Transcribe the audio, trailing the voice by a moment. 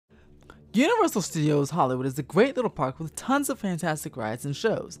Universal Studios Hollywood is a great little park with tons of fantastic rides and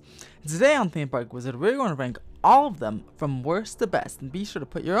shows. Today on Theme Park Wizard, we're going to rank all of them from worst to best, and be sure to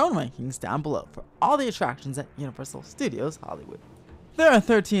put your own rankings down below for all the attractions at Universal Studios Hollywood. There are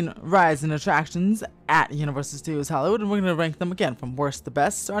 13 rides and attractions at Universal Studios Hollywood, and we're going to rank them again from worst to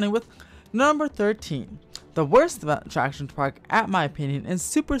best, starting with number 13. The worst attraction to park, at my opinion, is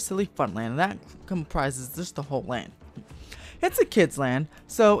Super Silly Funland, and that comprises just the whole land. It's a kids land,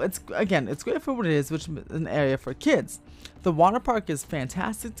 so it's great for what it is, which is an area for kids. The water park is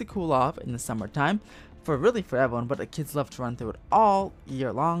fantastic to cool off in the summertime, for everyone, but the kids love to run through it all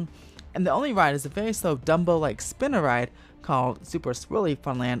year long. And the only ride is a very slow Dumbo-like spinner ride called Super Swirly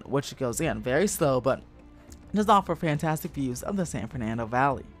Funland, which goes again very slow, but does offer fantastic views of the San Fernando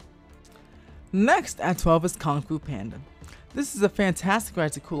Valley. Next at 12 is Kung Fu Panda. This is a fantastic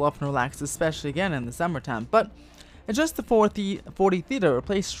ride to cool off and relax, especially again in the summertime, but it's just the 4D theater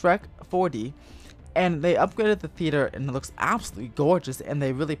replaced Shrek 4D, and they upgraded the theater and it looks absolutely gorgeous, and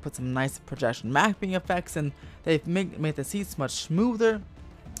they really put some nice projection mapping effects, and they've made the seats much smoother.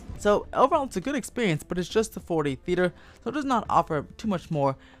 So overall it's a good experience, but it's just the 4D theater, so it does not offer too much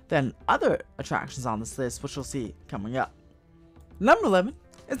more than other attractions on this list, which you'll see coming up. Number 11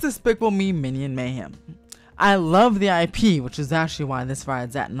 is Despicable Me Minion Mayhem. I love the IP, which is actually why this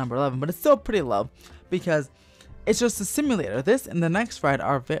ride's at number 11, but it's still pretty low because it's just a simulator. This and the next ride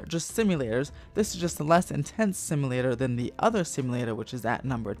are just simulators. This is just a less intense simulator than the other simulator, which is at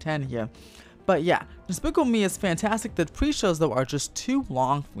number 10 here. But yeah, Despicable Me is fantastic. The pre-shows though are just too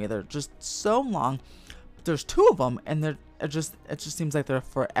long for me. They're just so long. There's 2 of them, and it just seems like they're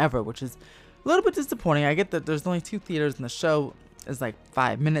forever, which is a little bit disappointing. I get that there's only 2 theaters and the show is like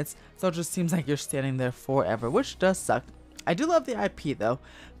 5 minutes, so it just seems like you're standing there forever, which does suck. I do love the IP though,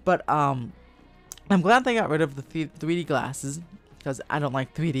 but I'm glad they got rid of the 3D glasses, because I don't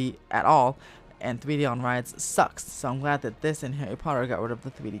like 3D at all, and 3D on rides sucks. So I'm glad that this and Harry Potter got rid of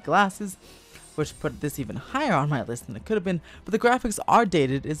the 3D glasses, which put this even higher on my list than it could have been. But the graphics are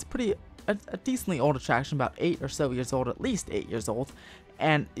dated. It's a decently old attraction, about 8 or so years old, at least 8 years old,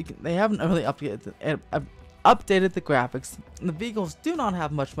 and they haven't really updated the graphics. And the vehicles do not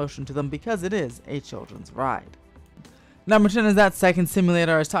have much motion to them because it is a children's ride. Number 10 is that second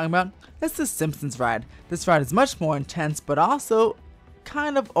simulator I was talking about. It's the Simpsons ride. This ride is much more intense, but also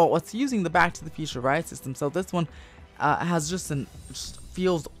kind of, it's using the Back to the Future ride system. So this one has just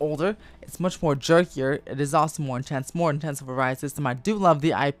feels older. It's much more jerkier. It is also more intense of a ride system. I do love the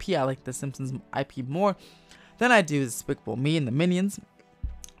IP. I like the Simpsons IP more than I do Despicable Me and the Minions.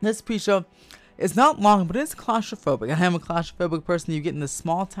 This pre-show is not long, but it's claustrophobic. I am a claustrophobic person. You get in this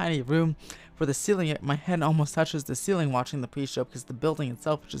small, tiny room where the ceiling, my head almost touches the ceiling watching the pre-show because the building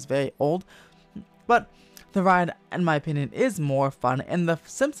itself is just very old. But the ride, in my opinion, is more fun, and the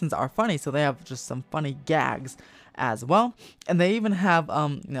Simpsons are funny, so they have just some funny gags as well. And they even have,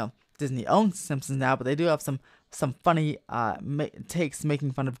 Disney owns Simpsons now, but they do have some funny takes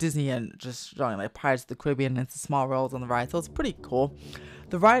making fun of Disney and just showing like Pirates of the Caribbean and some small roles on the ride, so it's pretty cool.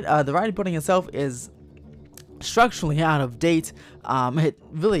 The ride building itself is structurally out of date.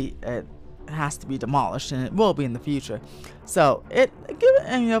 It has to be demolished, and it will be in the future. So if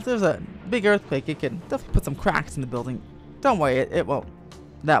there's a big earthquake, it can definitely put some cracks in the building. Don't worry, it won't.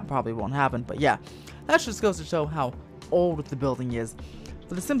 That probably won't happen. But yeah, that just goes to show how old the building is.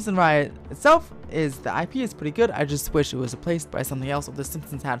 But the Simpsons ride itself the IP is pretty good. I just wish it was replaced by something else, or the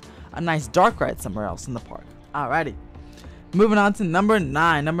Simpsons had a nice dark ride somewhere else in the park. Alrighty, moving on to number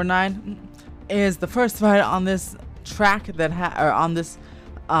 9. Number 9 is the first ride on this track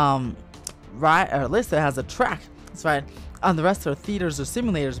ride or list that has a track. This ride on the rest are theaters or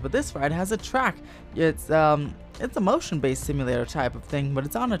simulators, but this ride has a track. It's a motion-based simulator type of thing, but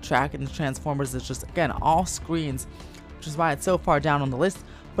it's on a track, and the Transformers is just again all screens, which is why it's so far down on the list.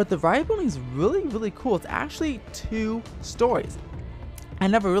 But the ride building is really, really cool. It's actually 2 stories. I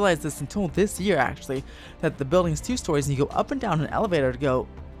never realized this until this year, actually, that the building's 2 stories, and you go up and down an elevator to go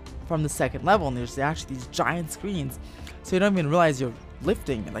from the 2nd level, and there's actually these giant screens, so you don't even realize you're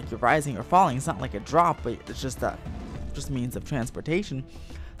lifting, like you're rising or falling. It's not like a drop, but it's just a means of transportation.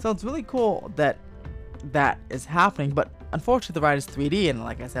 So it's really cool that is happening, but unfortunately the ride is 3D, and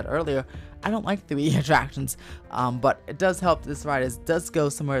like I said earlier, I don't like 3D attractions, but it does help. This ride does go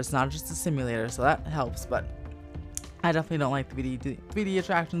somewhere. It's not just a simulator, so that helps, but I definitely don't like 3D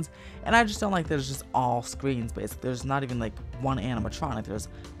attractions, and I just don't like that it's just all screens, basically. There's not even like one animatronic. There's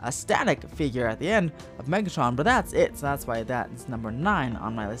a static figure at the end of Megatron, but that's it. So that's why that is number 9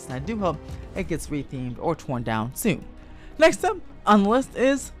 on my list, and I do hope it gets rethemed or torn down soon. Next up on the list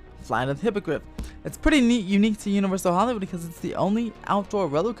is Flight of the Hippogriff. It's pretty neat, unique to Universal Hollywood because it's the only outdoor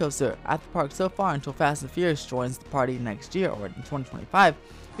roller coaster at the park so far until Fast and Furious joins the party next year or in 2025.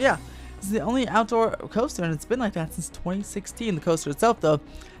 But yeah, it's the only outdoor coaster and it's been like that since 2016. The coaster itself though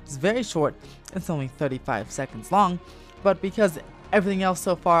is very short. It's only 35 seconds long, but because everything else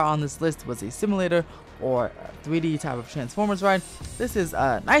so far on this list was a simulator or a 3D type of Transformers ride, this is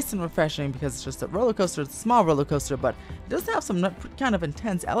nice and refreshing because it's just a roller coaster. It's a small roller coaster, but it does have some kind of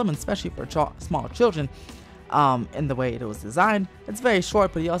intense elements, especially for small children, in the way it was designed. It's very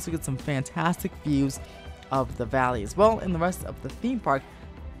short, but you also get some fantastic views of the valley as well and the rest of the theme park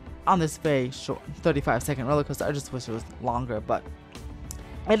on this very short 35-second roller coaster. I just wish it was longer, but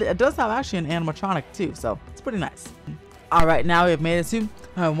it does have actually an animatronic too, so it's pretty nice. Alright, now we have made it to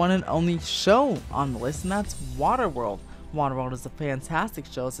our one and only show on the list, and that's Waterworld. Waterworld is a fantastic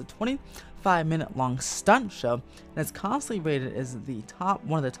show. It's a 25-minute long stunt show, and it's constantly rated as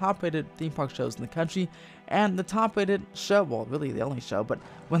one of the top rated theme park shows in the country, and the top rated show, well, really the only show, but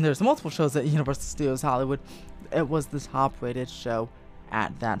when there's multiple shows at Universal Studios Hollywood, it was the top rated show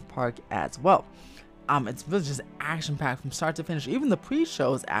at that park as well. It's really just action-packed from start to finish. Even the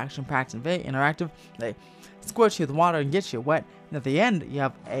pre-show is action-packed and very interactive. They squirt you with water and get you wet. And at the end, you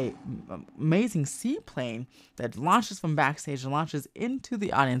have a amazing seaplane that launches from backstage and launches into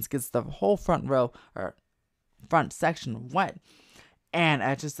the audience, gets the whole front row or front section wet. And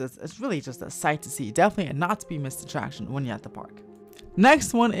it's really just a sight to see. Definitely a not to be missed attraction when you're at the park.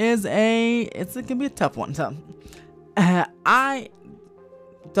 Next one is it's gonna be a tough one. So I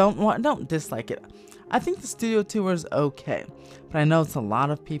don't dislike it. I think the studio tour is okay, but I know it's a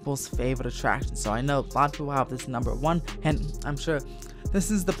lot of people's favorite attraction, so I know a lot of people have this number one, and I'm sure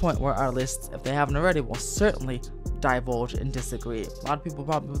this is the point where our lists, if they haven't already, will certainly divulge and disagree. A lot of people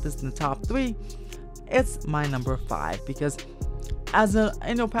probably put this in the top 3. It's my number 5, because as an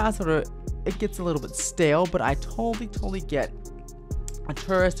annual pass holder, it gets a little bit stale, but I totally get a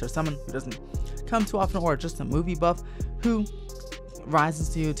tourist or someone who doesn't come too often, or just a movie buff who rises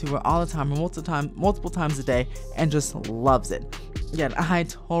to you tour all the time or multiple times a day and just loves it. Yeah, I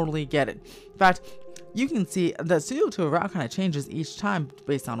totally get it. In fact, you can see the studio tour route kind of changes each time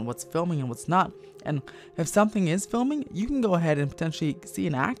based on what's filming and what's not. And if something is filming, you can go ahead and potentially see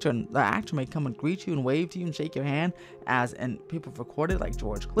an actor, and the actor may come and greet you and wave to you and shake your hand, and people have recorded like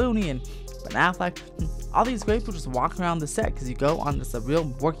George Clooney and Ben Affleck. All these great people just walk around the set because you go on this a real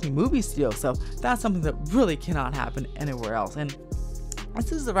working movie studio. So that's something that really cannot happen anywhere else. And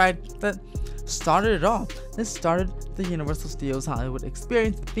this is the ride that started it all. This started the Universal Studios Hollywood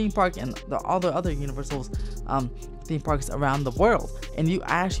experience, the theme park, and all the other Universal's theme parks around the world. And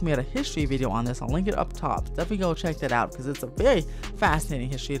I actually made a history video on this. I'll link it up top. Definitely go check that out because it's a very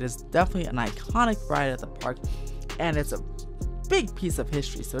fascinating history. It is definitely an iconic ride at the park, and it's a big piece of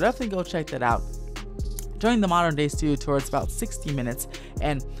history. So definitely go check that out. During the modern day studio tour, it's about 60 minutes,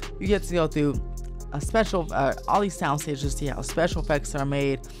 and you get to go through all these sound stages, see how special effects are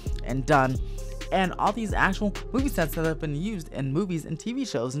made and done, and all these actual movie sets that have been used in movies and TV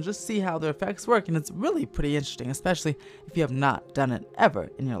shows, and just see how their effects work. And it's really pretty interesting, especially if you have not done it ever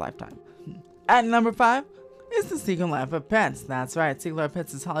in your lifetime. At number 5 is the Secret Life of Pets. That's right, Secret Life of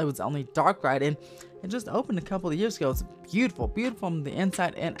Pets is Hollywood's only dark ride, and it just opened a couple of years ago. It's beautiful from the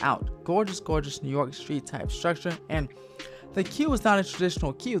inside and out. Gorgeous New York street type structure, and the queue is not a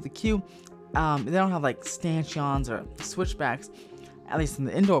traditional queue. The queue, they don't have like stanchions or switchbacks, at least in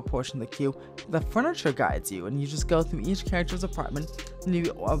the indoor portion of the queue. The furniture guides you, and you just go through each character's apartment, and you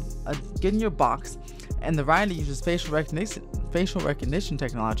get in your box, and the ride uses facial recognition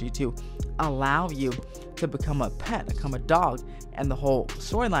technology to allow you to become a pet, become a dog. And the whole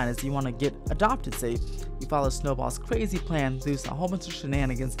storyline is you want to get adopted. So you follow Snowball's crazy plan, do a whole bunch of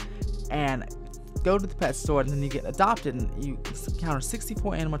shenanigans, and go to the pet store, and then you get adopted, and you encounter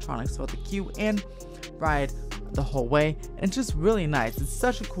 64 animatronics throughout the queue and ride the whole way. And it's just really nice. It's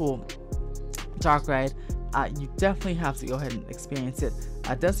such a cool dark ride. You definitely have to go ahead and experience it.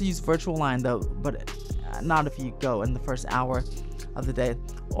 It does use virtual line though, but not if you go in the first hour of the day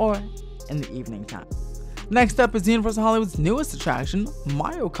or in the evening time. Next up is Universal Hollywood's newest attraction,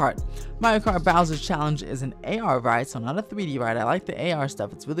 Mario Kart. Mario Kart Bowser's Challenge is an AR ride, so not a 3D ride. I like the AR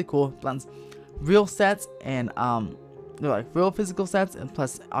stuff. It's really cool. It blends real sets and they're like real physical sets, and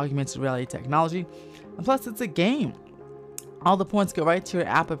plus augmented reality technology, and plus it's a game. All the points go right to your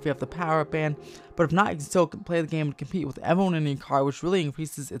app if you have the power up band, but if not, you can still play the game and compete with everyone in your car, which really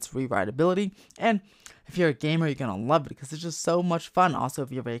increases its re-rideability. And if you're a gamer, you're gonna love it because it's just so much fun. Also,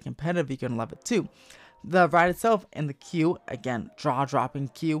 if you're very competitive, you're gonna love it too. The ride itself in the queue, again, jaw-dropping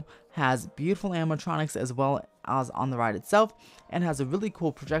queue, has beautiful animatronics as well as on the ride itself, and has a really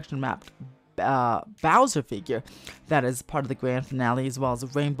cool projection mapped Bowser figure that is part of the grand finale, as well as a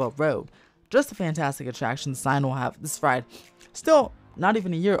Rainbow Road. Just a fantastic attraction. The sign will have this ride still not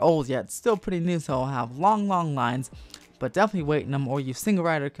even a year old yet, still pretty new, so it'll have long lines, but definitely wait in them or use single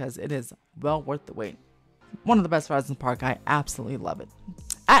rider because it is well worth the wait. One of the best rides in the park. I absolutely love it.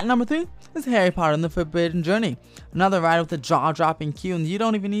 At number 3 is Harry Potter and the Forbidden Journey, another ride with a jaw-dropping queue, and you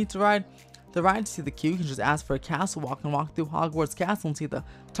don't even need to ride the ride to see the queue. You can just ask for a castle walk and walk through Hogwarts Castle and see the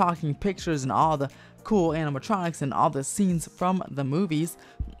talking pictures and all the cool animatronics and all the scenes from the movies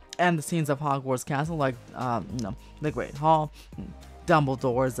and the scenes of Hogwarts Castle, like the Great Hall,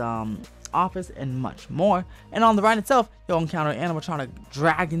 Dumbledore's office, and much more. And on the ride itself, you'll encounter animatronic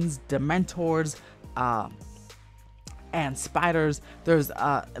dragons, Dementors, and spiders. There's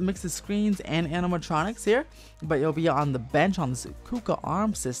a mix of screens and animatronics here, but you'll be on the bench on this Kuka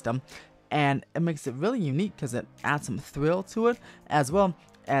arm system, and it makes it really unique because it adds some thrill to it, as well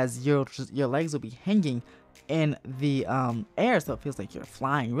as your legs will be hanging in the air, so it feels like you're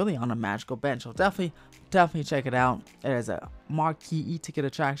flying really on a magical bench. So definitely check it out. It is a marquee e-ticket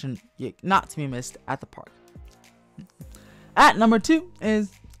attraction not to be missed at the park. At number 2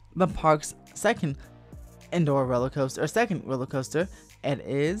 is the park's second roller coaster. It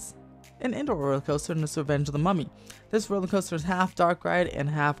is an indoor roller coaster, and it's Revenge of the Mummy. This roller coaster is half dark ride and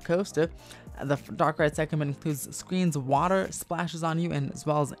half coaster. The dark ride segment includes screens, water splashes on you, and as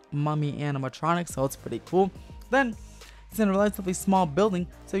well as mummy animatronics, so it's pretty cool. Then it's in a relatively small building,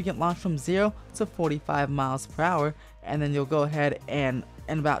 so you can launch from 0 to 45 miles per hour, and then you'll go ahead and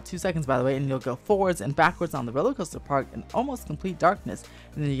in about 2 seconds, by the way, and you'll go forwards and backwards on the roller coaster park in almost complete darkness,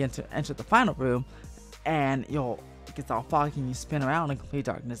 and then you get to enter the final room, and it gets all foggy and you spin around in complete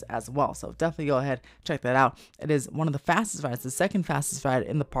darkness as well. So definitely go ahead, check that out. It is one of the fastest rides, the second fastest ride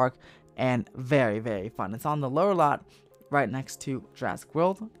in the park, and very fun. It's on the lower lot right next to Jurassic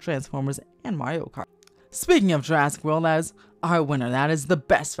World, Transformers, and Mario Kart. Speaking of Jurassic World, that is our winner. That is the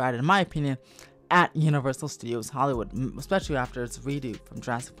best ride, in my opinion, at Universal Studios Hollywood, especially after its redo from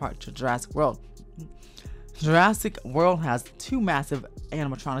Jurassic Park to Jurassic World. Jurassic World has two massive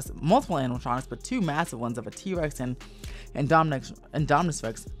animatronics, multiple animatronics, but two massive ones of a T-Rex and Indominus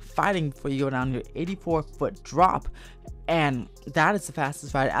Rex fighting before you go down your 84-foot drop, and that is the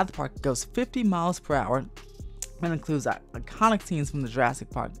fastest ride at the park. It goes 50 miles per hour and includes iconic scenes from the Jurassic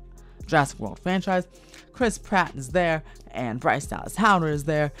World franchise. Chris Pratt is there, and Bryce Dallas Howard is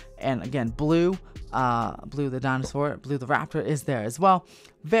there, and again, Blue the dinosaur, Blue the raptor is there as well.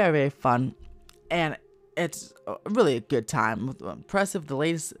 Very fun, and it's really a good time. Impressive, the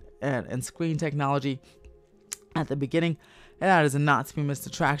latest and screen technology at the beginning, and that is a not to be missed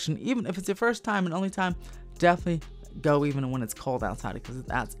attraction. Even if it's your first time and only time, definitely go even when it's cold outside, because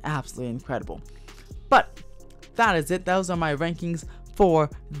that's absolutely incredible. But that is it. Those are my rankings for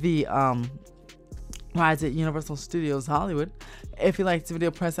the rides at Universal Studios Hollywood. If you liked the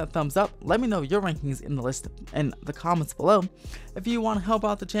video, press that thumbs up. Let me know your rankings in the comments below. If you want to help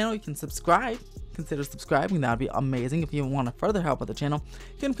out the channel, you can subscribe. Consider subscribing. That would be amazing. If you want to further help with the channel,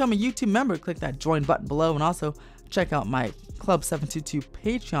 you can become a YouTube member. Click that join button below, and also check out my Club 722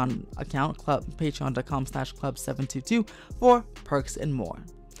 Patreon account, patreon.com/club722, for perks and more.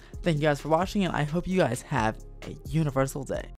 Thank you guys for watching, and I hope you guys have a Universal day.